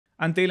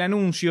Ante el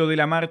anuncio de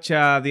la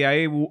marcha de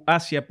AEBU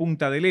hacia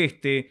Punta del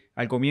Este,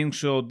 al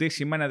comienzo de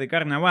semana de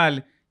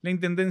carnaval, la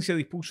Intendencia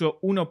dispuso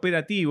un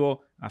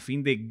operativo a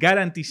fin de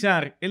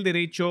garantizar el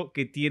derecho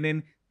que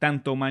tienen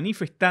tanto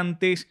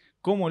manifestantes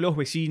como los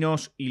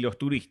vecinos y los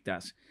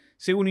turistas.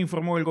 Según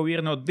informó el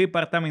gobierno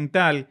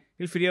departamental,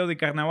 el feriado de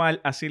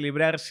carnaval a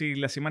celebrarse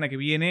la semana que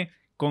viene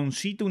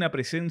concita una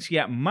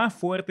presencia más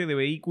fuerte de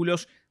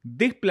vehículos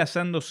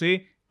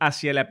desplazándose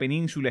hacia la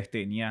península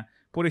esteña.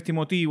 Por este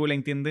motivo, la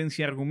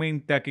Intendencia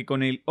argumenta que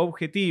con el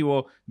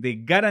objetivo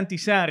de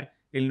garantizar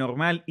el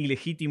normal y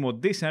legítimo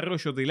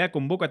desarrollo de la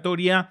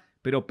convocatoria,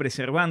 pero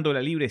preservando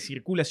la libre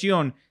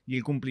circulación y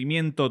el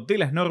cumplimiento de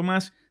las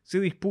normas, se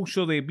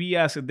dispuso de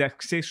vías de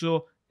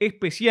acceso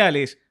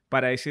especiales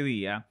para ese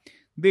día.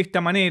 De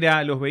esta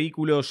manera, los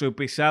vehículos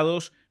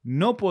pesados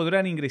no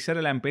podrán ingresar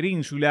a la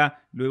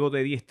península luego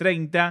de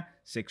 10:30.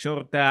 Se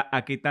exhorta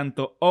a que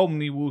tanto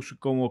ómnibus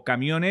como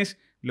camiones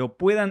lo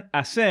puedan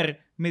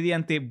hacer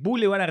mediante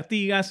Boulevard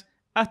Artigas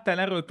hasta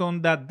la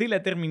rotonda de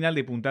la terminal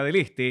de Punta del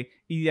Este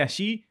y de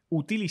allí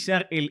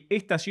utilizar el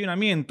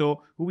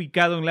estacionamiento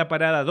ubicado en la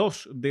parada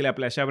 2 de la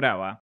Playa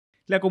Brava.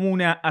 La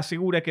comuna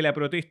asegura que la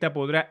protesta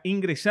podrá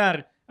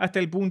ingresar hasta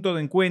el punto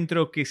de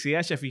encuentro que se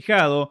haya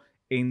fijado,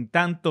 en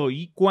tanto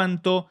y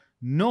cuanto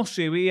no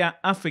se vea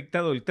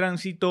afectado el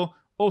tránsito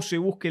o se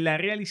busque la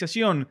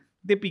realización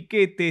de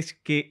piquetes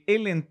que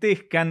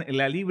enlentezcan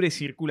la libre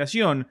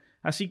circulación,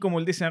 así como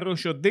el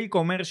desarrollo del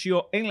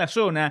comercio en la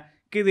zona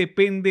que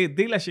depende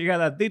de la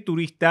llegada de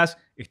turistas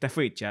estas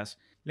fechas.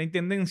 La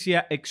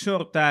Intendencia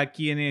exhorta a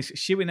quienes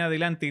lleven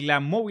adelante la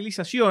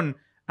movilización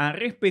a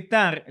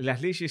respetar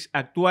las leyes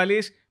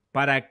actuales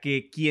para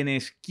que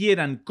quienes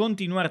quieran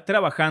continuar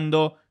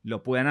trabajando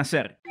lo puedan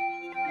hacer.